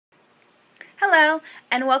Hello,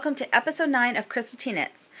 and welcome to episode 9 of Crystal T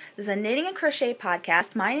Knits. This is a knitting and crochet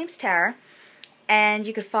podcast. My name's Tara, and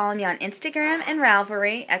you can follow me on Instagram and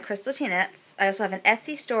Ravelry at Crystal T Knits. I also have an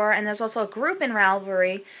Etsy store, and there's also a group in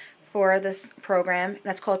Ravelry for this program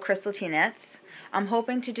that's called Crystal T Knits. I'm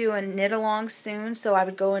hoping to do a knit-along soon, so I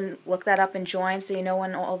would go and look that up and join so you know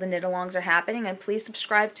when all the knit-alongs are happening. And please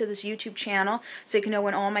subscribe to this YouTube channel so you can know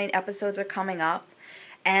when all my episodes are coming up.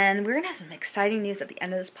 And we're going to have some exciting news at the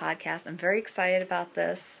end of this podcast. I'm very excited about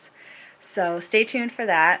this. So stay tuned for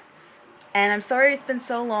that. And I'm sorry it's been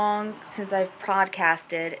so long since I've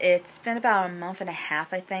podcasted. It's been about a month and a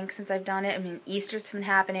half, I think, since I've done it. I mean, Easter's been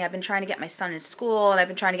happening. I've been trying to get my son in school, and I've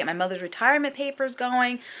been trying to get my mother's retirement papers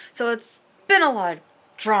going. So it's been a lot of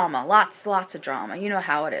drama, lots of drama. You know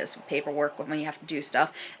how it is with paperwork when you have to do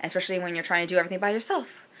stuff, especially when you're trying to do everything by yourself.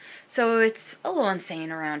 So it's a little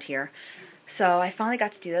insane around here. So I finally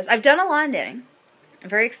got to do this. I've done a lot of knitting. I'm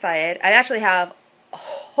very excited. I actually have a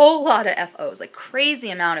whole lot of FOs, like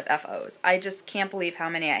crazy amount of FOs. I just can't believe how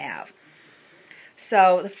many I have.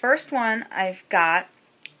 So the first one I've got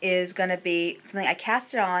is going to be something I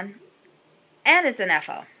casted on, and it's an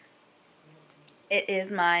FO. It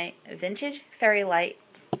is my Vintage Fairy Light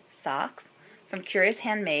socks from Curious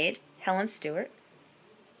Handmade, Helen Stewart.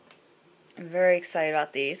 I'm very excited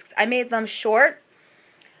about these. I made them short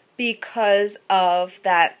because of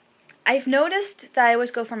that. I've noticed that I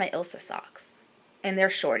always go for my Ilsa socks, and they're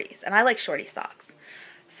shorties, and I like shorty socks.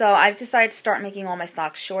 So I've decided to start making all my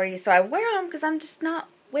socks shorty, so I wear them because I'm just not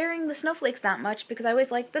wearing the snowflakes that much because I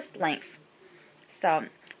always like this length. So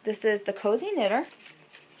this is the Cozy Knitter,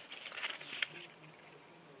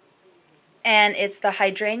 and it's the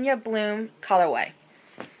Hydrangea Bloom colorway.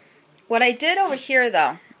 What I did over here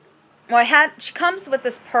though, she comes with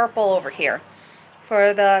this purple over here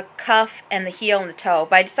for the cuff and the heel and the toe,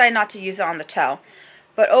 but I decided not to use it on the toe.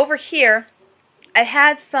 But over here, I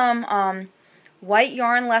had some white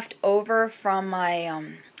yarn left over from my,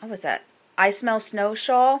 what was that? I Smell Snow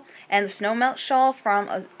shawl and the Snow Melt shawl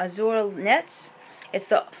from Azure Knits. It's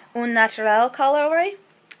the Un Naturel colorway.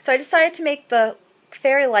 So I decided to make the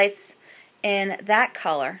fairy lights in that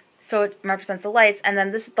color, so it represents the lights, and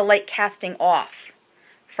then this is the light casting off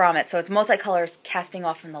from it. So it's multicolors casting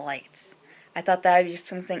off from the lights. I thought that would be just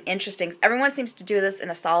something interesting. Everyone seems to do this in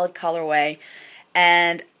a solid colorway,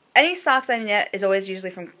 and any socks I knit is always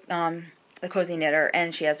usually from the Cozy Knitter,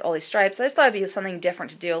 and she has all these stripes. So I just thought it would be something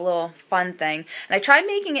different to do, a little fun thing. And I tried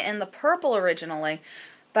making it in the purple originally,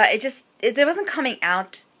 but it wasn't coming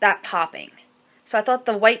out that popping. So I thought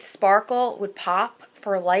the white sparkle would pop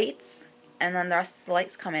for lights, and then the rest of the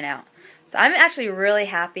lights coming out. So I'm actually really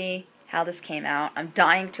happy how this came out. I'm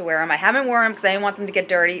dying to wear them. I haven't worn them because I didn't want them to get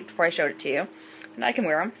dirty before I showed it to you. So now I can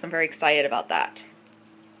wear them, so I'm very excited about that.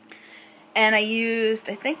 And I used,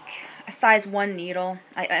 I think, a size 1 needle.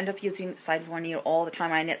 I end up using size 1 needle all the time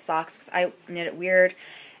when I knit socks because I knit it weird.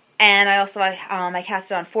 And I also, I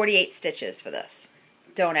cast it on 48 stitches for this.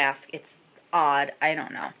 Don't ask. It's odd. I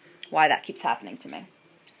don't know why that keeps happening to me.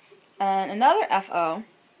 And another FO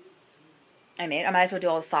I made, I might as well do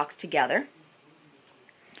all the socks together,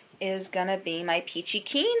 is going to be my Peachy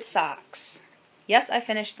Keen socks. Yes, I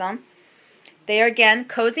finished them. They are, again,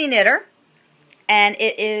 Cozy Knitter, and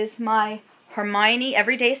it is my Hermione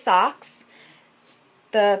Everyday Socks.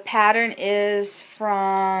 The pattern is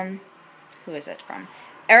from, who is it from?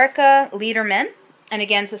 Erica Lederman, and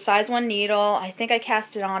again, it's a size 1 needle. I think I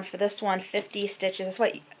cast it on for this one 50 stitches. That's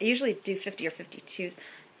what I usually do, 50 or 52.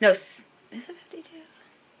 No, is it 52?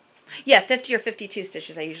 Yeah, 50 or 52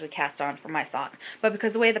 stitches I usually cast on for my socks. But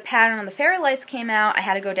because the way the pattern on the fairy lights came out, I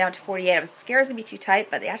had to go down to 48. I was scared it was going to be too tight,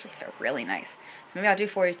 but they actually fit really nice. So maybe I'll do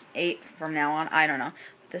 48 from now on. I don't know.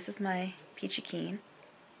 This is my Peachy Keen.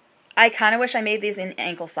 I kind of wish I made these in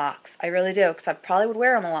ankle socks. I really do, because I probably would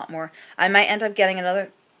wear them a lot more. I might end up getting another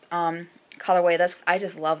colorway. I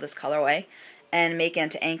just love this colorway, and make it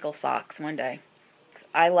into ankle socks one day.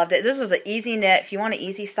 I loved it. This was an easy knit. If you want an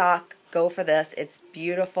easy sock, go for this. It's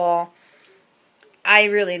beautiful. I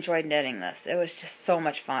really enjoyed knitting this. It was just so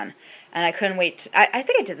much fun. And I couldn't wait I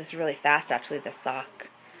think I did this really fast, actually, this sock.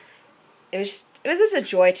 It was just a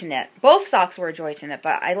joy to knit. Both socks were a joy to knit,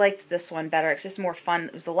 but I liked this one better. It's just more fun.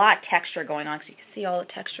 It was a lot of texture going on, because you can see all the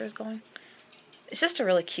textures going. It's just a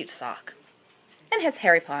really cute sock. And it has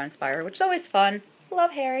Harry Potter inspired, which is always fun.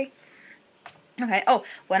 Love Harry. Okay, oh,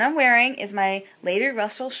 what I'm wearing is my Lady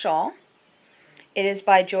Russell shawl. It is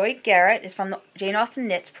by Joy Garrett. It's from the Jane Austen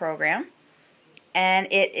Knits program. And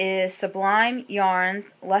it is Sublime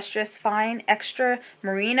Yarns, Lustrous Fine Extra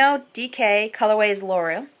Merino DK, colorway is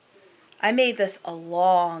L'Oreal. I made this a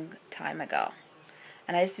long time ago,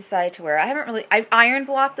 and I just decided to wear it. I iron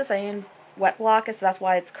blocked this. I didn't wet block is, so that's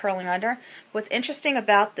why it's curling under. What's interesting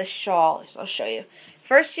about this shawl is, I'll show you.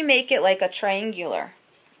 First you make it like a triangular.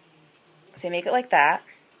 So you make it like that.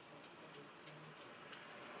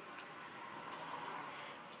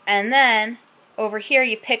 And then over here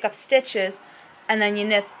you pick up stitches and then you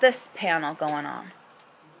knit this panel going on.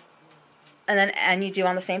 And you do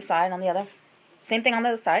on the same side, on the other. Same thing on the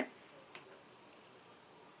other side.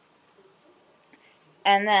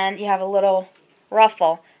 And then you have a little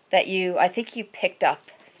ruffle that I think you picked up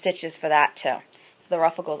stitches for that too. So the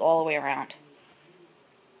ruffle goes all the way around.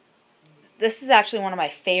 This is actually one of my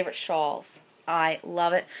favorite shawls. I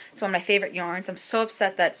love it. It's one of my favorite yarns. I'm so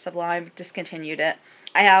upset that Sublime discontinued it.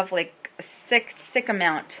 I have like a sick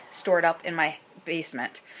amount stored up in my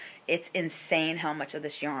basement. It's insane how much of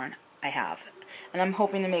this yarn I have. And I'm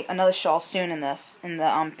hoping to make another shawl soon in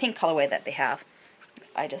the pink colorway that they have.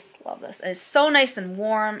 I just love this. And it's so nice and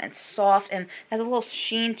warm and soft and has a little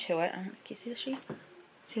sheen to it. Can you see the sheen?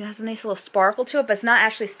 See, it has a nice little sparkle to it, but it's not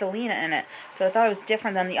actually stellina in it. So I thought it was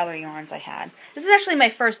different than the other yarns I had. This is actually my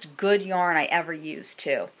first good yarn I ever used,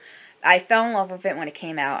 too. I fell in love with it when it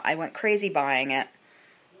came out. I went crazy buying it.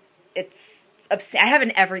 I have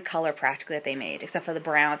in every color practically that they made, except for the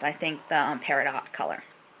browns. I think the peridot color.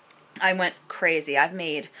 I went crazy. I've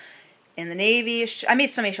made in the navy. I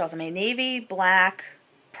made so many shawls. I made navy, black,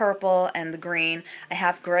 purple, and the green. I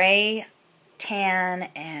have gray, tan,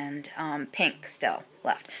 and pink still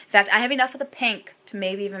left. In fact, I have enough of the pink to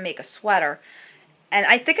maybe even make a sweater. And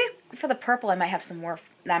I think for the purple, I might have some more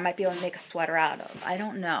that I might be able to make a sweater out of. I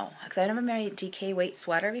don't know, because I've never made a DK weight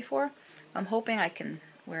sweater before. I'm hoping I can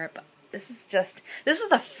wear it, but this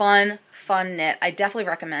was a fun knit. I definitely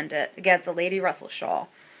recommend it. Again, it's the Lady Russell shawl.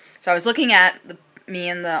 So I was looking at me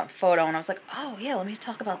in the photo, and I was like, oh yeah, let me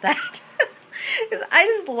talk about that. Because I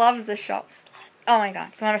just love this shawl. Oh my god,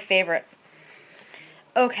 it's one of my favorites.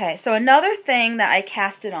 Okay, so another thing that I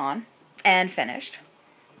casted on and finished,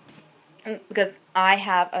 because I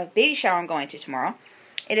have a baby shower I'm going to tomorrow.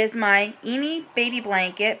 It is my Emi Baby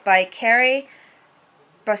Blanket by Carrie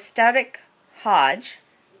Bostadic Hodge.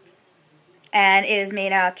 And it is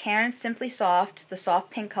made out of Caron Simply Soft, the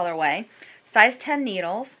soft pink colorway. Size 10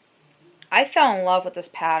 needles. I fell in love with this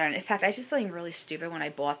pattern. In fact, I did something really stupid when I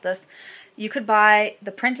bought this. You could buy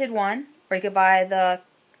the printed one, or you could buy the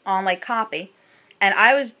online copy. And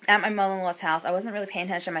I was at my mother-in-law's house. I wasn't really paying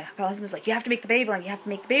attention. My husband was like, you have to make the baby blanket. You have to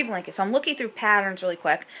make the baby blanket. So I'm looking through patterns really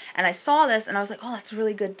quick. And I saw this, and I was like, oh, that's a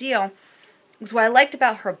really good deal. Because what I liked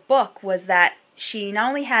about her book was that she not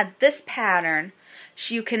only had this pattern,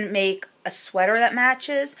 you can make a sweater that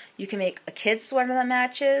matches. You can make a kid's sweater that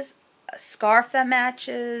matches. A scarf that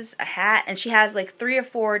matches, a hat, and she has like 3 or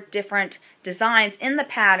 4 different designs in the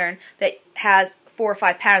pattern that has 4 or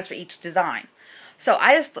 5 patterns for each design. So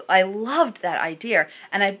I loved that idea,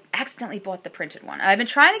 and I accidentally bought the printed one. And I've been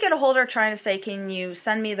trying to get a hold of her, trying to say, can you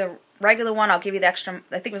send me the regular one? I'll give you the extra,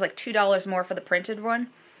 I think it was like $2 more for the printed one.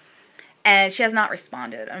 And she has not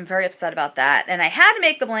responded. I'm very upset about that. And I had to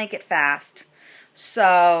make the blanket fast,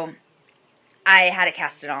 so I had to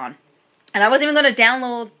cast it on. And I wasn't even going to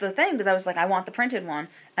download the thing because I was like, I want the printed one.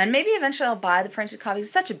 And maybe eventually I'll buy the printed copy. It's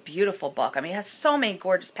such a beautiful book. I mean, it has so many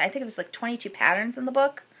gorgeous patterns. I think it was like 22 patterns in the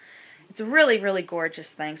book. It's a really, really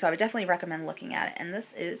gorgeous thing. So I would definitely recommend looking at it. And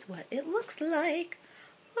this is what it looks like.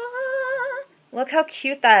 Ah, look how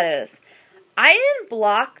cute that is. I didn't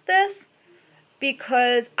block this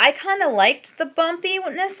because I kind of liked the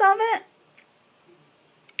bumpiness of it.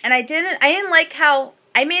 And I didn't like how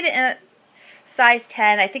I made it in a size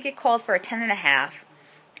 10. I think it called for a 10.5,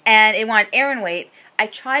 and it wanted Aran weight. I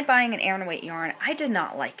tried buying an Aran weight yarn. I did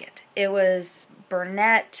not like it. It was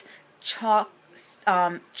Bernette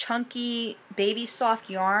chunky baby soft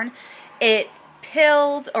yarn. It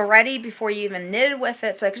pilled already before you even knitted with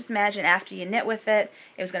it, so I could just imagine after you knit with it,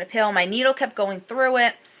 it was going to pill. My needle kept going through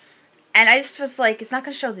it, and I just was like, it's not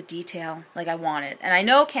going to show the detail like I wanted. And I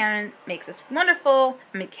know Caron makes this wonderful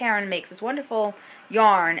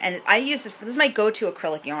yarn, and I use this. This is my go-to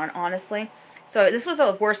acrylic yarn, honestly. So this was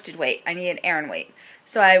a worsted weight. I needed Aran weight.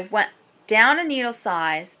 So I went down a needle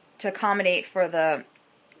size to accommodate for the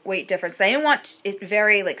weight difference. I didn't want it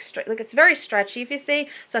very it's very stretchy, if you see.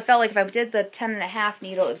 So I felt like if I did the 10.5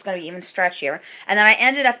 needle, it was going to be even stretchier. And then I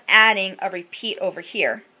ended up adding a repeat over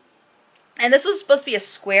here. And this was supposed to be a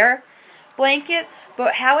square blanket,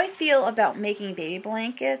 but how I feel about making baby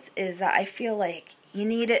blankets is that I feel like you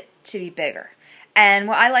need it to be bigger. And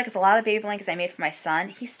what I like is a lot of baby blankets I made for my son.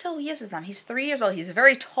 He still uses them. He's 3 years old. He's a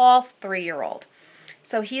very tall 3-year-old.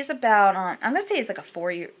 So he's about, I'm going to say he's like a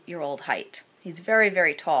 4-year-old height. He's very,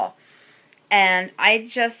 very tall. And I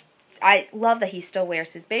just I love that he still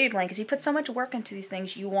wears his baby blankets. He puts so much work into these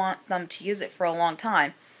things, you want them to use it for a long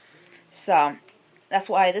time. So that's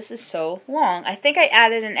why this is so long. I think I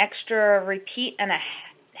added an extra repeat and a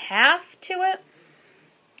half to it.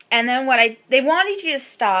 And then they wanted you to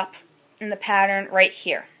stop in the pattern right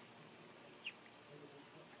here.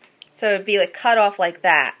 So it would be like cut off like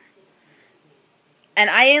that. And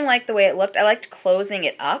I didn't like the way it looked. I liked closing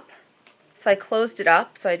it up. So I closed it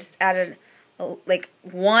up. So I just added like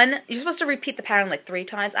one. You're supposed to repeat the pattern like 3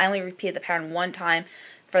 times. I only repeated the pattern 1 time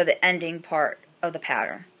for the ending part of the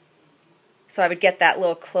pattern. So I would get that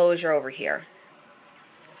little closure over here.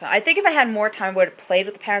 So I think if I had more time, I would have played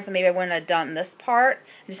with the pattern. So maybe I wouldn't have done this part.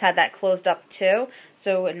 I just had that closed up too.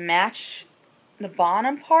 So it would match the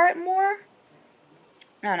bottom part more.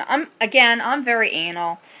 I don't know. I'm very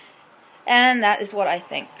anal. And that is what I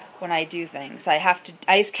think when I do things. I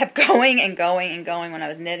just kept going and going and going when I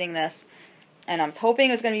was knitting this. And I was hoping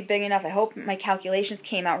it was going to be big enough. I hope my calculations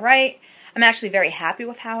came out right. I'm actually very happy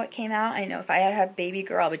with how it came out. I know if I had a baby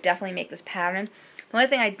girl, I would definitely make this pattern. The only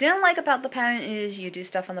thing I didn't like about the pattern is you do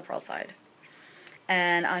stuff on the purl side.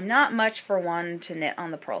 And I'm not much for one to knit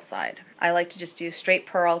on the purl side. I like to just do straight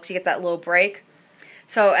purl because you get that little break.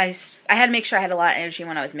 So I had to make sure I had a lot of energy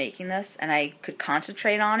when I was making this and I could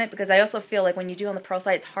concentrate on it because I also feel like when you do on the purl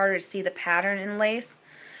side, it's harder to see the pattern in lace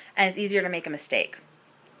and it's easier to make a mistake.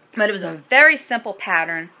 But it was a very simple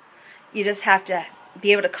pattern. You just have to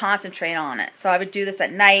be able to concentrate on it. So I would do this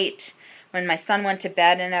at night when my son went to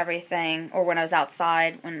bed and everything, or when I was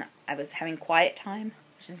outside when I was having quiet time,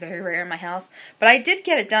 which is very rare in my house. But I did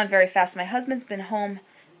get it done very fast. My husband's been home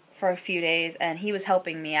for a few days and he was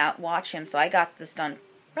helping me out, watch him, so I got this done.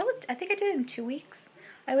 I think I did it in 2 weeks,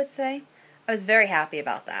 I would say. I was very happy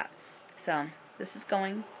about that. So this is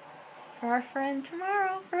going for our friend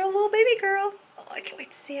tomorrow, for a little baby girl. Oh, I can't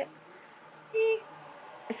wait to see it.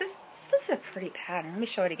 This is a pretty pattern. Let me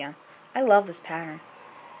show it again. I love this pattern.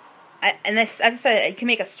 And this, as I said, you can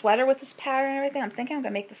make a sweater with this pattern and everything. I'm thinking I'm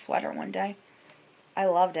going to make the sweater one day. I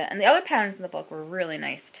loved it. And the other patterns in the book were really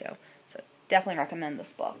nice too. So definitely recommend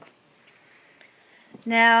this book.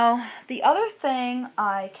 Now, the other thing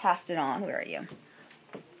I casted on, where are you?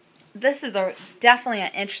 This is definitely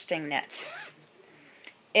an interesting knit.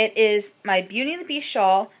 It is my Beauty and the Beast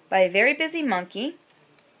shawl by a Very Busy Monkey.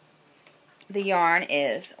 The yarn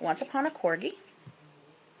is Once Upon a Corgi.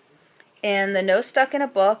 And the nose stuck in a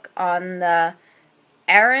book on the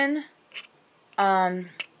Aran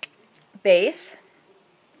base.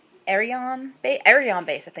 Arion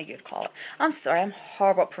base, I think you'd call it. I'm sorry, I'm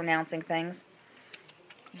horrible at pronouncing things.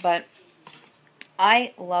 But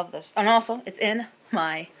I love this. And also, it's in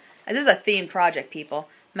my, this is a themed project, people.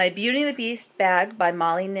 My Beauty and the Beast bag by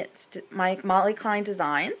Molly Klein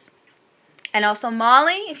Designs. And also,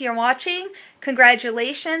 Molly, if you're watching,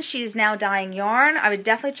 congratulations. She's now dyeing yarn. I would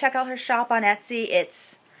definitely check out her shop on Etsy.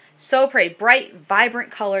 It's so pretty. Bright,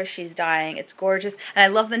 vibrant colors she's dyeing. It's gorgeous. And I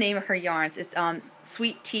love the name of her yarns. It's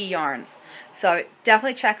Sweet Tea Yarns. So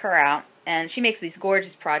definitely check her out. And she makes these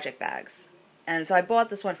gorgeous project bags. And so I bought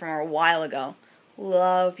this one from her a while ago.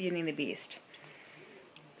 Love Beauty and the Beast.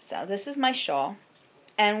 So this is my shawl.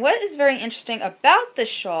 And what is very interesting about this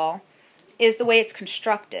shawl is the way it's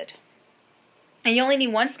constructed. And you only need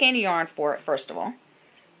one skein of yarn for it, first of all.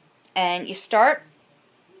 And you start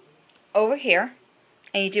over here,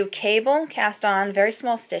 and you do a cable, cast on, very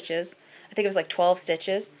small stitches. I think it was like 12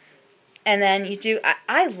 stitches. And then you do,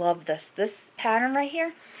 I love this pattern right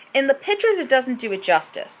here. In the pictures, it doesn't do it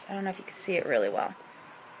justice. I don't know if you can see it really well.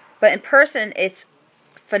 But in person, it's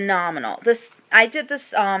phenomenal. I did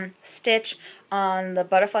this stitch on the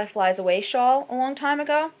Butterfly Flies Away shawl a long time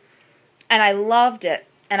ago. And I loved it.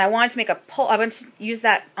 And I wanted to make a pull. I wanted to use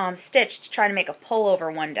that stitch to try to make a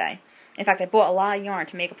pullover one day. In fact, I bought a lot of yarn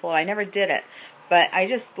to make a pullover. I never did it. But I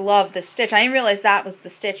just love this stitch. I didn't realize that was the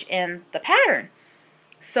stitch in the pattern.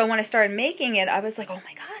 So when I started making it, I was like, oh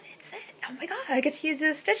my god, it's that. Oh my god, I get to use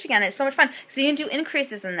this stitch again. It's so much fun. So you can do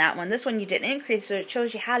increases in that one. This one you did increases, so it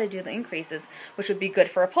shows you how to do the increases, which would be good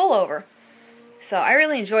for a pullover. So I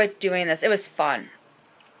really enjoyed doing this. It was fun.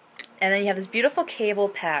 And then you have this beautiful cable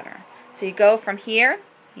pattern. So you go from here,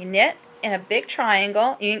 you knit in a big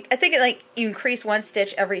triangle. I think you increase one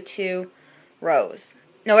stitch every 2 rows.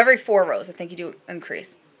 No, every 4 rows I think you do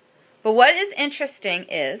increase. But what is interesting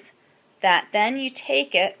is that then you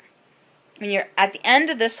take it when you're at the end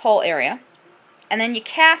of this whole area, and then you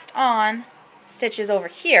cast on stitches over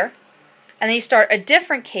here, and then you start a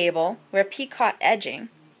different cable with a peacock edging,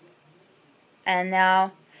 and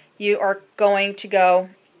now you are going to go,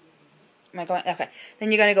 okay,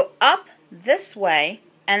 then you're going to go up this way,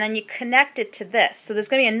 and then you connect it to this. So there's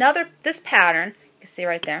going to be this pattern, you can see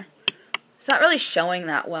right there, It's not really showing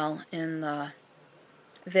that well in the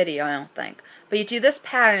video, I don't think. But you do this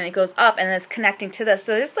pattern and it goes up and then it's connecting to this.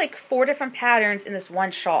 So there's like 4 different patterns in this one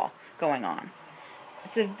shawl going on.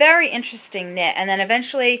 It's a very interesting knit. And then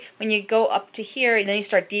eventually when you go up to here, then you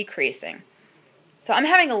start decreasing. So I'm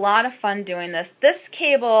having a lot of fun doing this. This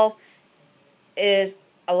cable is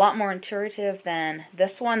a lot more intuitive than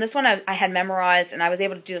this one. This one I had memorized and I was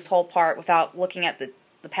able to do this whole part without looking at the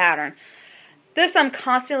pattern. This, I'm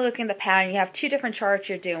constantly looking at the pattern. You have 2 different charts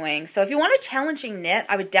you're doing. So if you want a challenging knit,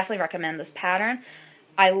 I would definitely recommend this pattern.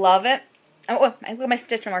 I love it. Oh, look at my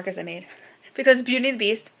stitch markers I made. Because Beauty and the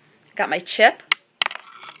Beast. Got my chip.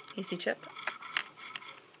 You see chip?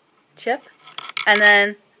 Chip. And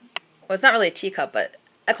then, well, it's not really a teacup, but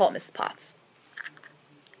I call it Mrs. Potts.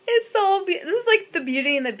 It's so beautiful. This is like the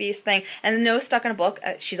Beauty and the Beast thing. And no stuck in a book.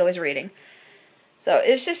 She's always reading. So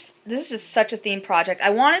it's just, this is just such a themed project.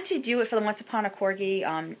 I wanted to do it for the Once Upon a Corgi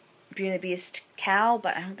Beauty and the Beast cowl,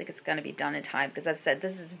 but I don't think it's going to be done in time because, as I said,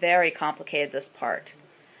 this is very complicated, this part.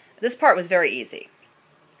 This part was very easy.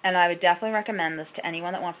 And I would definitely recommend this to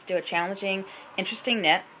anyone that wants to do a challenging, interesting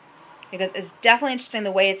knit because it's definitely interesting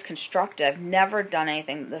the way it's constructed. I've never done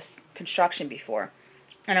anything this construction before.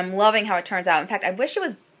 And I'm loving how it turns out. In fact, I wish it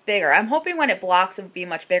was bigger. I'm hoping when it blocks it would be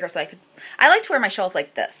much bigger so I like to wear my shawls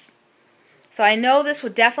like this. So I know this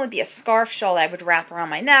would definitely be a scarf shawl that I would wrap around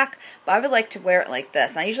my neck, but I would like to wear it like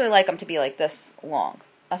this. And I usually like them to be like this long.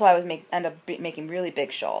 That's why I would end up making really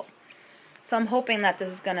big shawls. So I'm hoping that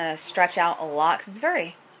this is going to stretch out a lot, because it's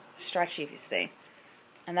very stretchy, if you see.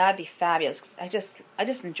 And that would be fabulous, 'cause I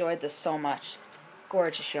just enjoyed this so much. It's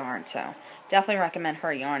gorgeous yarn, so definitely recommend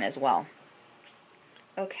her yarn as well.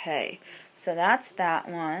 Okay, so that's that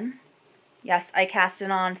one. Yes, I casted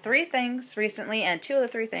on 3 things recently, and 2 of the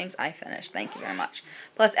 3 things I finished. Thank you very much.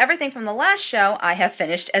 Plus, everything from the last show I have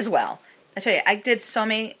finished as well. I tell you, I did so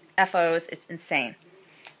many FOs, it's insane.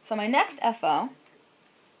 So my next FO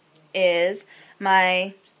is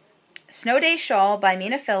my Snow Day Shawl by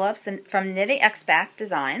Mina Phillips from Knitting X-Back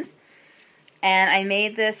Designs. And I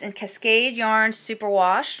made this in Cascade Yarn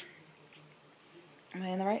Superwash. Am I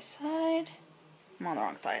on the right side? I'm on the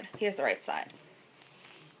wrong side. Here's the right side.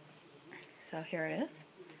 So here it is.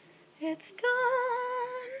 It's done.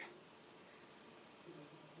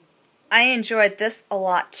 I enjoyed this a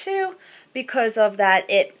lot too because of that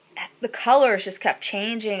the colors just kept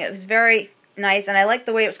changing. It was very nice and I liked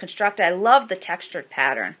the way it was constructed. I loved the textured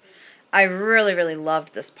pattern. I really, really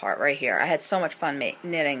loved this part right here. I had so much fun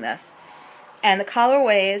knitting this. And the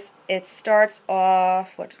colorways, it starts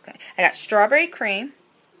off, I got strawberry cream,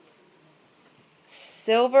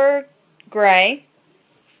 silver gray,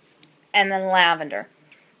 and then lavender.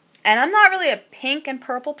 And I'm not really a pink and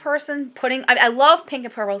purple person. I love pink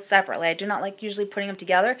and purple separately. I do not like usually putting them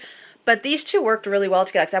together. But these 2 worked really well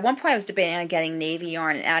together. Because at one point I was debating on getting navy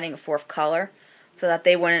yarn and adding a 4th color so that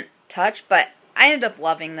they wouldn't touch. But I ended up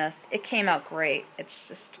loving this. It came out great. It's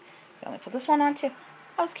just, let me put this one on too.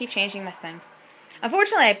 I'll just keep changing my things.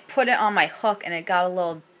 Unfortunately, I put it on my hook and it got a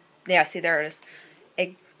little, yeah, see there it is.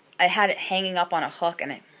 I had it hanging up on a hook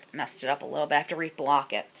and it messed it up a little bit. I have to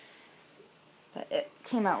reblock it. But it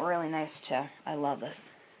came out really nice too. I love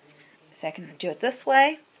this. So I can do it this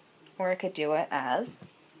way, or I could do it as,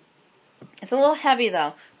 it's a little heavy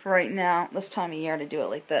though for right now, this time of year, to do it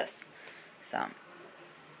like this. So,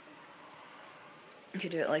 you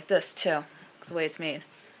could do it like this too. That's the way it's made.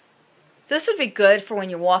 So this would be good for when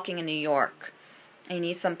you're walking in New York and you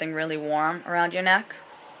need something really warm around your neck.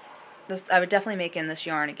 I would definitely make in this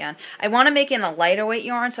yarn again. I want to make in a lighter weight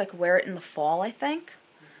yarn so I could wear it in the fall, I think.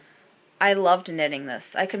 I loved knitting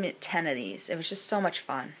this. I could knit 10 of these. It was just so much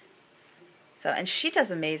fun. So, and she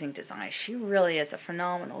does amazing design. She really is a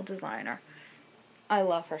phenomenal designer. I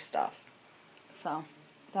love her stuff. So,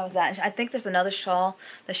 that was that. And I think there's another shawl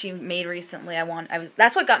that she made recently.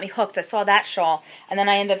 That's what got me hooked. I saw that shawl, and then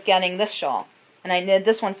I ended up getting this shawl. And I knitted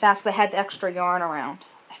this one fast because I had the extra yarn around.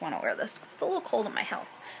 I want to wear this because it's a little cold in my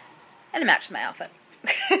house. And it matches my outfit.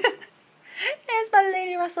 It's my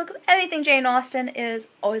Lady Russell, because anything Jane Austen is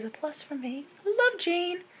always a plus for me. I love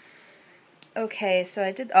Jane. Okay, so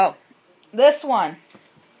I did, this one.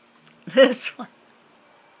 This one.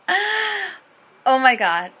 Oh my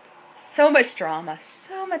god. So much drama.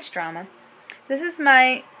 So much drama. This is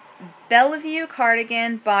my Bellevue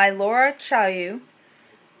cardigan by Laura Chaough.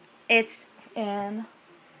 It's in,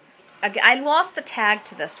 I lost the tag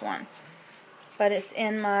to this one, but it's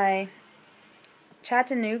in my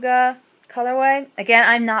Chattanooga colorway. Again,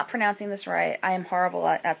 I'm not pronouncing this right. I am horrible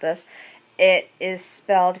at this. It is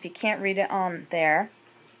spelled, if you can't read it on there,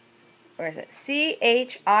 where is it?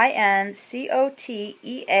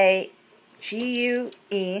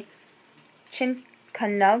 CHINCOTEAGUE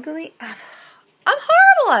Chincanugly. I'm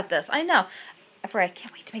horrible at this. I know. I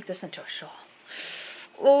can't wait to make this into a shawl.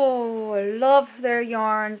 Oh, I love their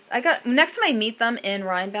yarns. Next time I meet them in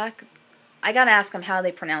Rhinebeck, I gotta ask them how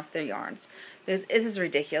they pronounce their yarns, because this is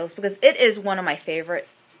ridiculous, because it is one of my favorite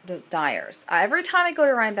dyers. Every time I go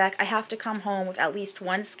to Rhinebeck, I have to come home with at least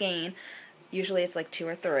one skein. Usually it's like 2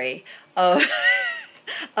 or 3 of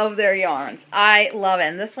of their yarns. I love it.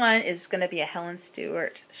 And this one is going to be a Helen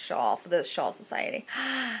Stewart shawl for the Shawl Society.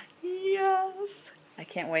 Yes. I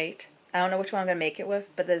can't wait. I don't know which one I'm going to make it with,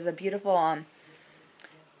 but there's a beautiful,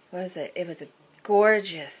 what is it? It was a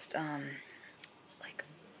gorgeous, like,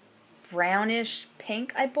 brownish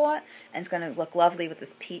pink I bought, and it's going to look lovely with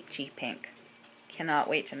this peachy pink. Cannot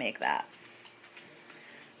wait to make that.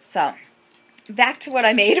 So, back to what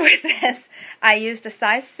I made with this. I used a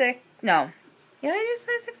size 6, no. Did I use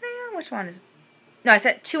size 6 needle? Which one is, no, I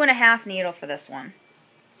said 2.5 needle for this one.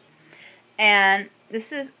 And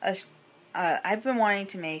this is I've been wanting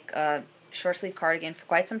to make a short sleeve cardigan for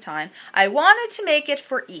quite some time. I wanted to make it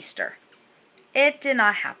for Easter. It did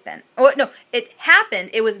not happen. Oh, no, it happened.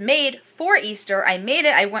 It was made for Easter. I made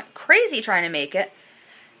it. I went crazy trying to make it.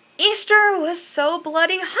 Easter was so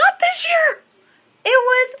bloody hot this year. It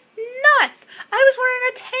was nuts. I was wearing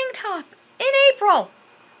a tank top in April.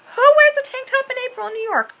 Who wears a tank top in April in New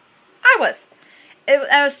York? I was.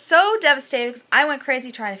 I was so devastated because I went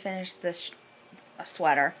crazy trying to finish this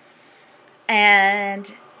sweater.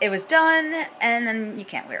 And it was done, and then you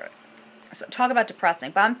can't wear it. So talk about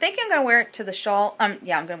depressing. But I'm thinking I'm going to wear it to the shawl.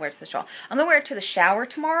 Yeah, I'm going to wear it to the shawl. I'm going to wear it to the shower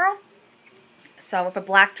tomorrow. So with a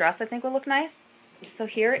black dress, I think will look nice. So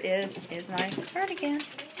here it is my cardigan.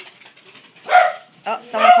 Oh,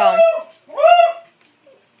 someone's home.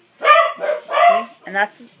 See? And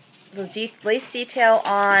that's the lace detail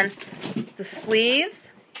on the sleeves.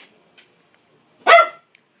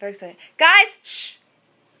 Very excited. Guys, shh.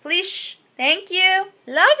 Please, shh. Thank you.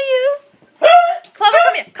 Love you. Clover,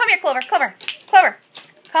 come here. Come here, Clover. Clover. Clover.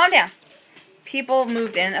 Calm down. People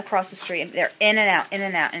moved in across the street. They're in and out, in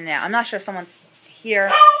and out, in and out. I'm not sure if someone's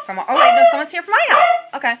here from... Oh, wait, no, someone's here from my house.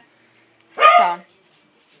 Okay. So,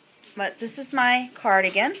 but this is my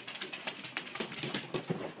cardigan.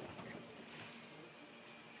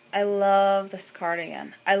 I love this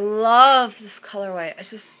cardigan. I love this colorway.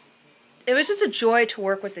 It was just a joy to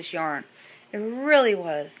work with this yarn. It really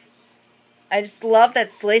was. I just love that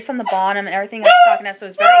it's lace on the bottom and everything that's stocking out, so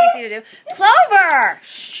it's very easy to do. Clover!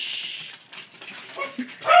 Shh. The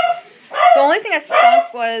only thing that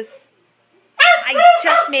stunk was I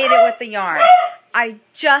just made it with the yarn. I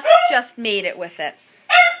just made it with it.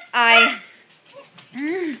 I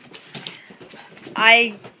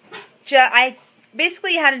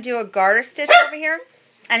basically had to do a garter stitch over here,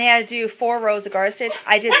 and I had to do 4 rows of garter stitch.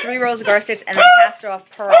 I did 3 rows of garter stitch and then cast off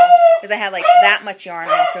pearl because I had like that much yarn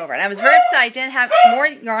left over. And I was very upset I didn't have more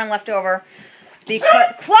yarn left over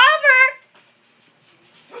because... Clover!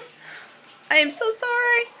 I am so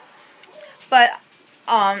sorry. But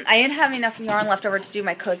I didn't have enough yarn left over to do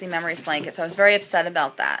my Cozy Memories blanket, so I was very upset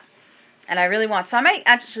about that. And I really want... So I might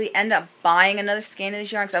actually end up buying another skein of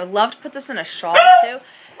these yarns. I would love to put this in a shawl too.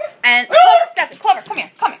 And Clover, that's it. Clover, come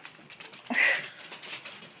here, come here.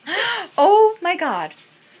 Oh my God.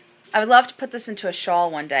 I would love to put this into a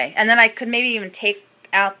shawl one day. And then I could maybe even take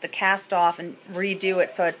out the cast off and redo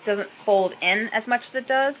it so it doesn't fold in as much as it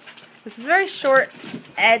does. This is very short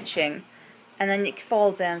edging. And then it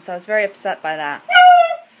folds in, so I was very upset by that.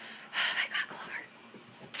 Oh my God, Clover.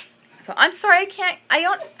 So I'm sorry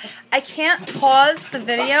I can't pause the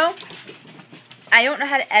video. I don't know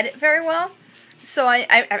how to edit very well. So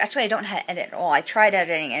actually I don't know how to edit at all. I tried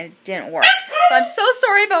editing and it didn't work. So I'm so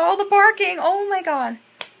sorry about all the barking. Oh my God.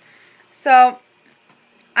 So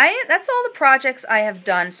that's all the projects I have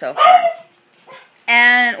done so far.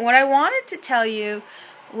 And what I wanted to tell you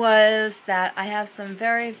was that I have some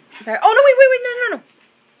very... Oh no, wait, no.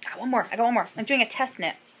 I got one more. I'm doing a test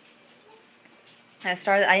knit. I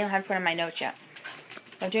don't have to put in my notes yet.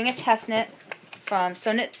 I'm doing a test knit from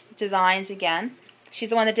Sew Knit Designs again. She's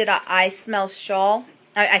the one that did a I Smell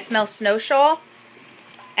Snow shawl.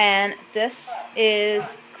 And this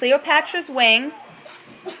is Cleopatra's Wings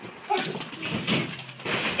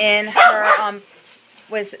in her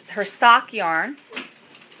her sock yarn.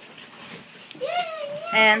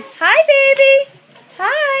 And hi, baby.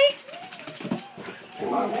 Hi.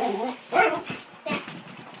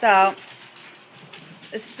 So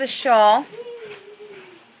this is the shawl.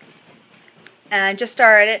 And I just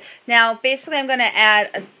started it. Now, basically, I'm going to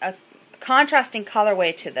add a contrasting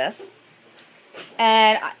colorway to this.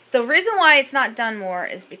 And the reason why it's not done more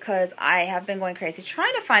is because I have been going crazy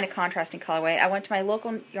trying to find a contrasting colorway. I went to my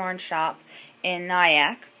local yarn shop in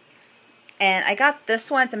Nyack, and I got this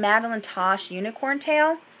one. It's a Madeline Tosh unicorn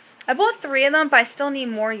tail. I bought 3 of them, but I still need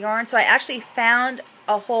more yarn, so I actually found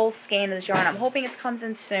a whole skein of this yarn. I'm hoping it comes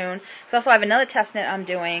in soon. So also I have another test knit I'm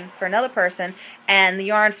doing for another person, and the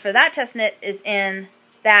yarn for that test knit is in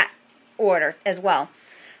that order as well.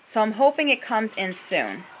 So I'm hoping it comes in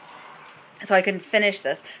soon, so I can finish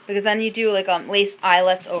this, because then you do like lace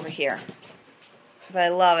eyelets over here. But I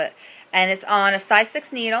love it. And it's on a size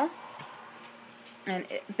 6 needle. And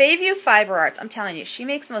Bayview Fiber Arts, I'm telling you, she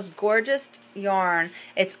makes the most gorgeous yarn.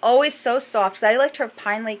 It's always so soft, because I liked her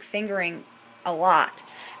Pine Lake fingering a lot.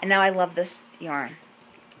 And now I love this yarn.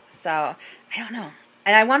 So, I don't know.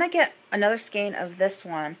 And I want to get another skein of this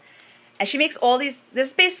one. And she makes all these, this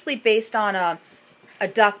is basically based on a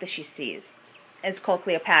duck that she sees. It's called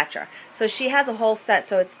Cleopatra. So she has a whole set.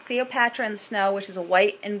 So it's Cleopatra in the Snow, which is a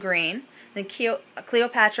white and green. Then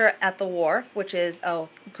Cleopatra at the Wharf, which is a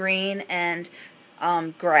green and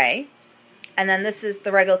gray. And then this is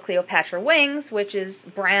the regular Cleopatra Wings, which is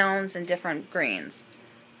browns and different greens.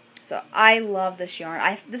 So I love this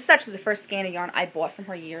yarn. This is actually the first skein of yarn I bought from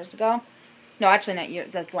her years ago. No, actually not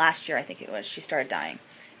years, like last year I think it was. She started dyeing.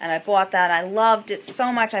 And I bought that. I loved it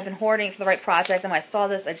so much. I've been hoarding it for the right project. And when I saw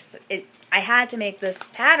this, I had to make this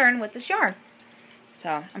pattern with this yarn.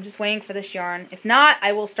 So I'm just waiting for this yarn. If not,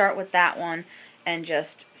 I will start with that one and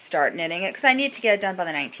just start knitting it, because I need to get it done by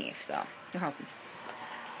the 19th. So you're hoping.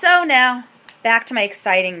 So now, back to my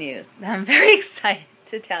exciting news. I'm very excited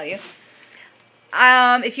to tell you.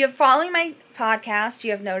 If you're following my podcast, you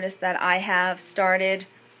have noticed that I have started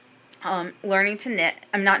learning to knit.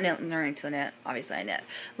 I'm not learning to knit, obviously I knit.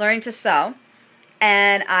 Learning to sew.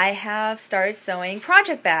 And I have started sewing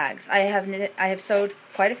project bags. I have sewed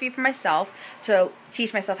quite a few for myself to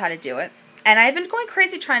teach myself how to do it. And I've been going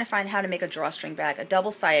crazy trying to find how to make a drawstring bag, a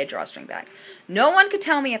double-sided drawstring bag. No one could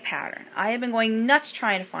tell me a pattern. I have been going nuts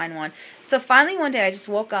trying to find one. So finally one day I just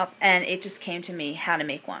woke up and it just came to me how to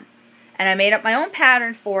make one. And I made up my own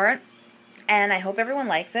pattern for it, and I hope everyone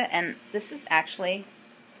likes it. And this is actually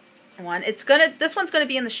one. This one's gonna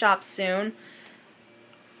be in the shop soon.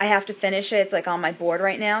 I have to finish it. It's like on my board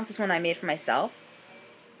right now. This one I made for myself.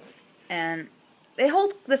 And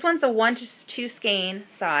this one's a 1 to 2 skein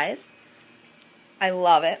size. I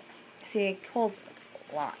love it. See, it holds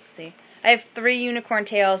a lot. See, I have 3 unicorn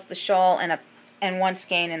tails, the shawl, and 1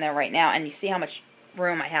 skein in there right now, and you see how much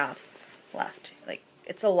room I have left. Like,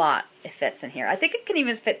 it's a lot. It fits in here. I think it can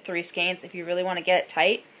even fit 3 skeins if you really want to get it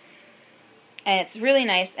tight. And it's really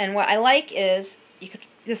nice. And what I like is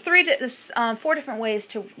there's 4 different ways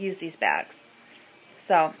to use these bags.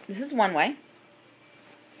 So this is one way,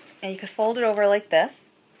 and you could fold it over like this.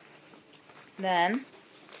 Then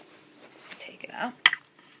take it out.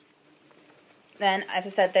 Then, as I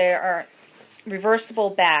said, there are reversible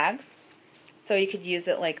bags, so you could use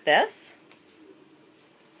it like this,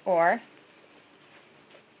 or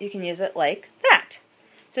you can use it like that.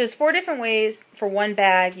 So there's 4 different ways for one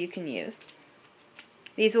bag you can use.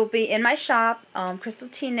 These will be in my shop, Crystal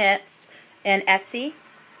T Knits and Etsy.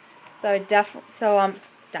 So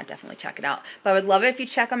definitely check it out. But I would love it if you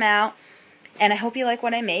check them out, and I hope you like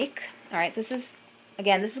what I make. All right, this is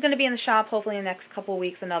going to be in the shop hopefully in the next couple of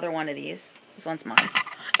weeks. Another one of these. This one's mine.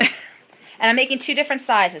 And I'm making 2 different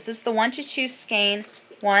sizes. This is the 1 to 2 skein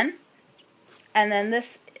one, and then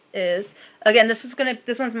this is, again,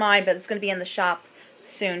 this one's mine, but it's going to be in the shop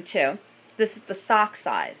soon too. This is the sock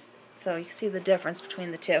size, so you can see the difference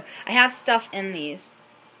between the two. I have stuff in these.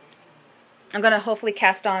 I'm going to hopefully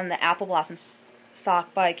cast on the Apple Blossom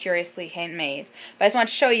sock by Curiously Handmade, but I just want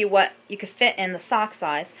to show you what you could fit in the sock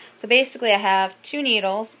size. So basically I have 2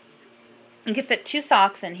 needles. You can fit 2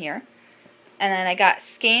 socks in here, and then I got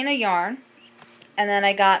skein of yarn, and then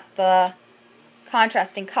I got the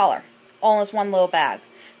contrasting color, all in this one little bag.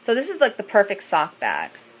 So this is like the perfect sock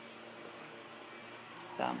bag.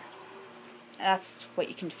 So that's what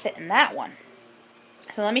you can fit in that one.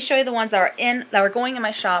 So let me show you the ones that are going in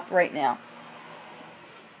my shop right now.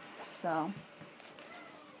 So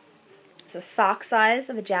it's a sock size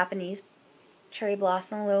of a Japanese cherry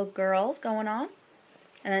blossom little girls going on.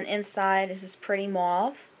 And then inside is this pretty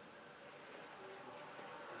mauve.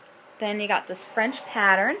 Then you got this French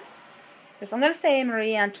pattern. If I'm going to say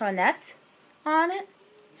Marie Antoinette on it,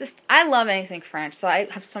 I love anything French, so I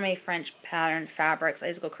have so many French pattern fabrics. I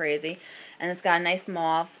just go crazy. And it's got a nice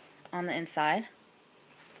mauve on the inside.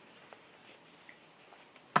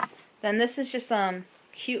 Then this is just some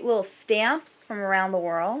cute little stamps from around the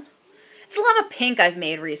world. It's a lot of pink I've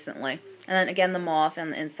made recently. And then again the mauve on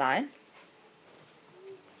the inside.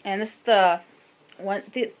 And this is the one.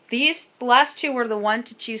 These last two were the 1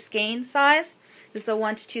 to 2 skein size. This is a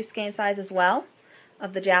 1 to 2 skein size as well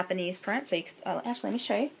of the Japanese print. So you can, actually, let me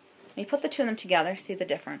show you. Let me put the two of them together. See the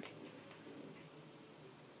difference.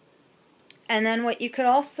 And then what you could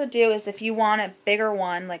also do is if you want a bigger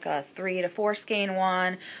one, like a 3 to 4 skein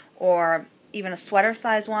one, or even a sweater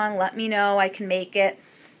size one, let me know. I can make it.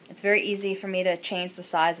 It's very easy for me to change the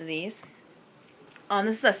size of these.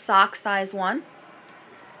 This is a sock size one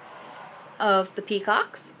of the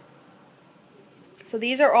peacocks. So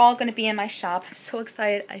these are all going to be in my shop. I'm so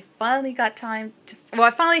excited. I finally got time to, well,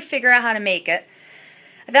 I finally figured out how to make it.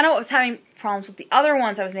 I found out what was having problems with the other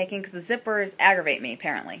ones I was making because the zippers aggravate me,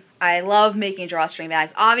 apparently. I love making drawstring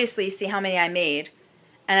bags. Obviously, you see how many I made.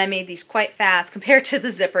 And I made these quite fast compared to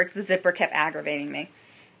the zipper because the zipper kept aggravating me.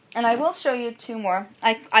 And I will show you two more.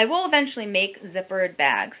 I will eventually make zippered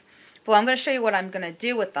bags. But I'm going to show you what I'm going to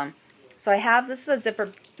do with them. So I have, this is a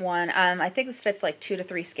zipper one. I think this fits like 2 to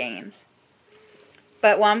 3 skeins.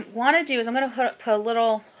 But what I want to do is I'm going to put a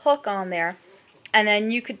little hook on there. And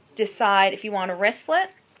then you could decide if you want a wristlet,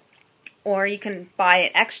 or you can buy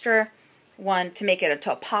an extra one to make it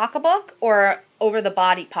into a pocketbook, or over the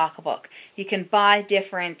body pocketbook. You can buy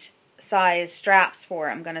different size straps for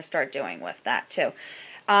it. I'm going to start doing with that too.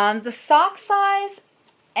 The sock size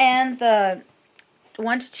and the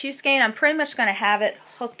 1 to 2 skein, I'm pretty much going to have it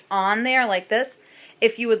hooked on there like this.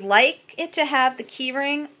 If you would like it to have the key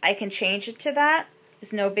ring, I can change it to that.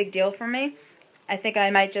 It's no big deal for me. I think I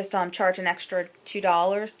might just charge an extra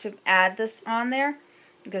 $2 to add this on there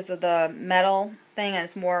because of the metal thing and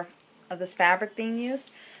it's more of this fabric being used.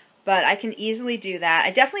 But I can easily do that.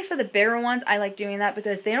 I definitely, for the bigger ones, I like doing that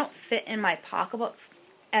because they don't fit in my pocketbooks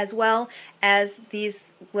as well as these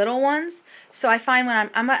little ones. So I find when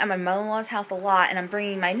I'm at my mother-in-law's house a lot and I'm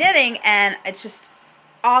bringing my knitting and it's just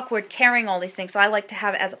awkward carrying all these things, so I like to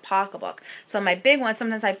have it as a pocketbook. So my big one,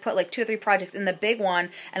 sometimes I put like 2 or 3 projects in the big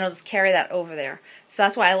one and I'll just carry that over there. So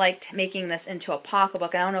that's why I liked making this into a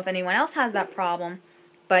pocketbook. I don't know if anyone else has that problem,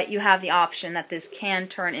 but you have the option that this can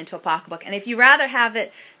turn into a pocketbook. And if you rather have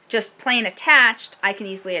it just plain attached, I can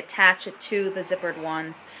easily attach it to the zippered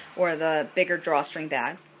ones or the bigger drawstring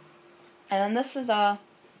bags. And then this is a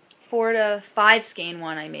 4 to 5 skein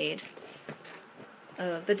one I made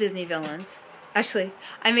of the Disney villains. Actually,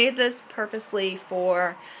 I made this purposely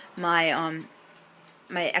for my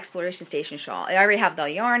my exploration station shawl. I already have the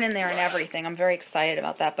yarn in there and everything. I'm very excited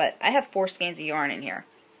about that, but I have 4 skeins of yarn in here.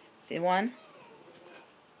 See, 1,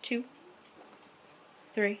 2,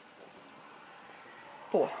 3,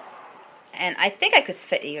 4. And I think I could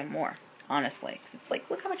fit even more, honestly. Because it's like,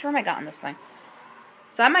 look how much room I got in this thing.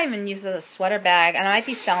 So I might even use it as a sweater bag, and I might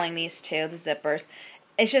be selling these too, the zippers.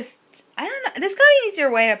 It's just, I don't know. There's got to be an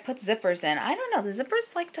easier way to put zippers in. I don't know. The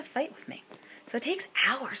zippers like to fight with me. So it takes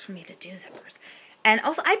hours for me to do zippers. And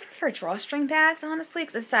also, I prefer drawstring bags, honestly,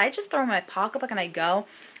 because I just throw in my pocketbook and I go.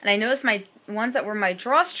 And I noticed my ones that were my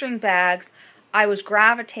drawstring bags, I was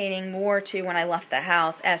gravitating more to when I left the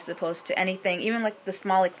house as opposed to anything, even like the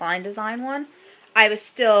Smalley Klein design one. I was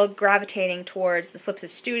still gravitating towards the Slipsis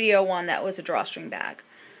Studio one that was a drawstring bag.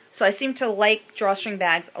 So I seem to like drawstring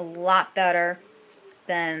bags a lot better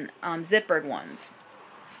than zippered ones.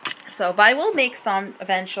 So, but I will make some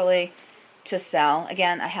eventually to sell.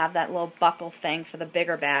 Again, I have that little buckle thing for the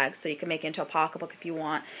bigger bags, so you can make it into a pocketbook if you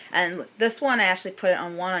want. And this one, I actually put it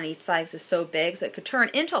on one on each side because it's so big, so it could turn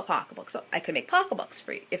into a pocketbook. So I could make pocketbooks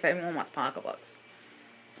for you if anyone wants pocketbooks.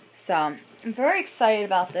 So I'm very excited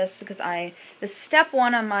about this because this is step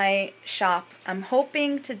 1 on my shop. I'm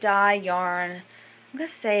hoping to dye yarn. I'm going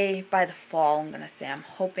to say by the fall, I'm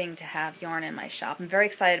hoping to have yarn in my shop. I'm very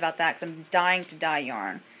excited about that because I'm dying to dye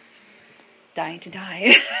yarn. Dying to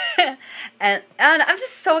dye. and I'm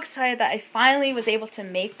just so excited that I finally was able to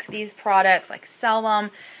make these products, like sell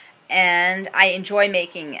them, and I enjoy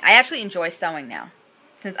making it. I actually enjoy sewing now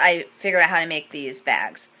since I figured out how to make these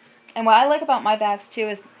bags. And what I like about my bags too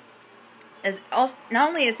is also, not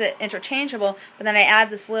only is it interchangeable, but then I add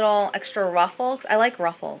this little extra ruffle. 'Cause I like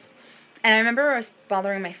ruffles. And I remember I was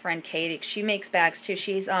bothering my friend Katie. She makes bags too.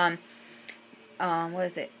 She's what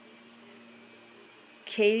is it?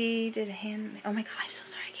 Katie did hand. Oh my god, I'm so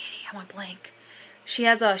sorry, Katie. I went blank. She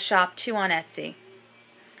has a shop too on Etsy.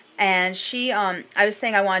 And she, I was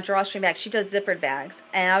saying I want a drawstring bag. She does zippered bags.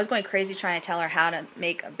 And I was going crazy trying to tell her how to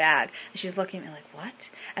make a bag. And she's looking at me like, what?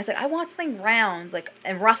 I was like, I want something round, like,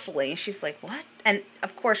 and ruffly. And she's like, what? And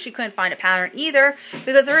of course, she couldn't find a pattern either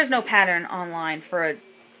because there is no pattern online for a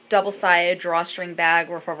double-sided drawstring bag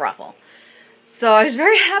or for ruffle. So I was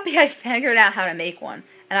very happy I figured out how to make one.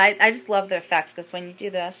 And I just love the effect because when you do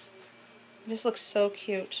this, it just looks so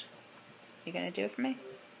cute. You gonna do it for me?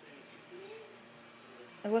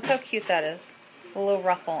 Look how cute that is. A little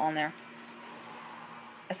ruffle on there.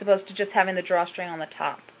 As opposed to just having the drawstring on the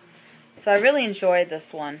top. So I really enjoyed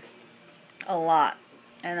this one a lot.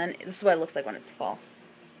 And then this is what it looks like when it's full.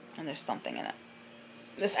 And there's something in it.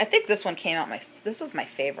 I think this one came out this was my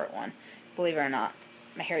favorite one, believe it or not.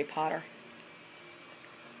 My Harry Potter.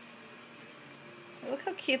 So look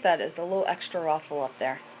how cute that is, the little extra ruffle up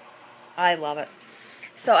there. I love it.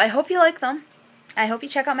 So I hope you like them. I hope you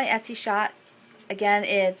check out my Etsy shop. Again,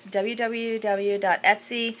 it's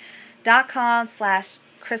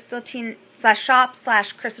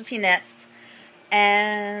www.etsy.com/shop/CrystalTeaKnits.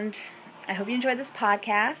 And I hope you enjoyed this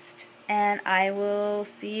podcast. And I will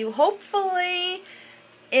see you hopefully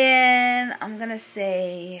in, I'm going to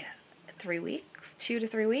say 3 weeks, 2 to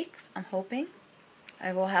 3 weeks, I'm hoping.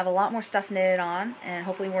 I will have a lot more stuff knitted on and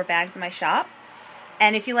hopefully more bags in my shop.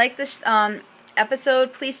 And if you like this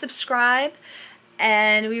episode, please subscribe.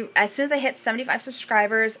 And as soon as I hit 75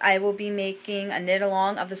 subscribers, I will be making a knit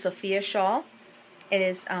along of the Sophia shawl. It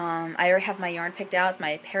is, I already have my yarn picked out. It's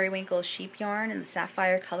my Periwinkle sheep yarn in the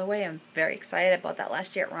sapphire colorway. I'm very excited. I bought that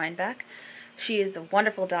last year at Rhinebeck. She is a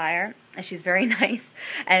wonderful dyer, and she's very nice.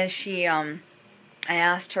 And she, I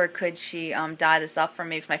asked her, could she dye this up for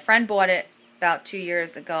me? Because my friend bought it about 2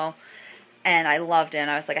 years ago, and I loved it.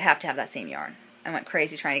 And I was like, I have to have that same yarn. I went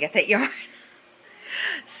crazy trying to get that yarn.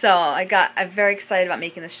 So I'm very excited about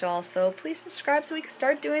making the shawl. So please subscribe so we can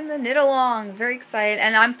start doing the knit along. Very excited.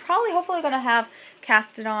 And I'm hopefully going to have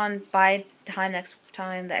casted on by next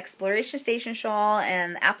time the Exploration Station shawl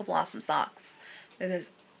and the Apple Blossom socks.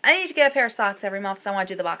 Because I need to get a pair of socks every month because I want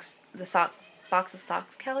to do the box of socks,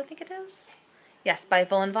 Cal, I think it is. Yes, by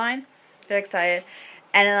Vine. Very excited.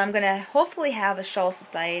 And then I'm going to hopefully have a Shawl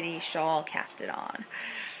Society shawl casted on.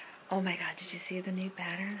 Oh my god, did you see the new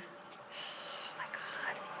pattern?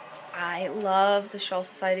 I love the Shawl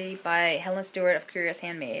Society by Helen Stewart of Curious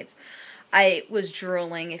Handmaids. I was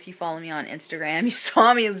drooling. If you follow me on Instagram, you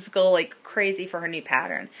saw me just go like crazy for her new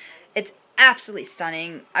pattern. It's absolutely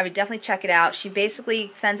stunning. I would definitely check it out. She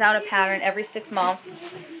basically sends out a pattern every 6 months,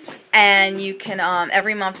 and you can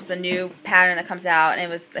every month is a new pattern that comes out. And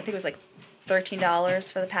I think it was like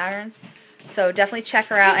 $13 for the patterns. So definitely check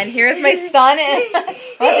her out. And here's my son. Want to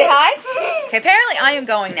say hi? Okay, apparently I am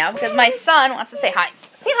going now because my son wants to say hi.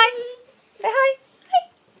 Say hi. Say hi. Hi.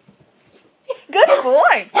 Good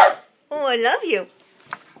boy. Oh, I love you.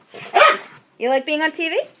 You like being on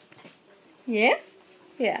TV? Yeah?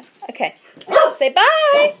 Yeah. Okay. Say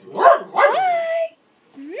bye. Bye.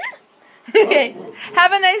 Okay.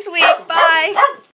 Have a nice week. Bye.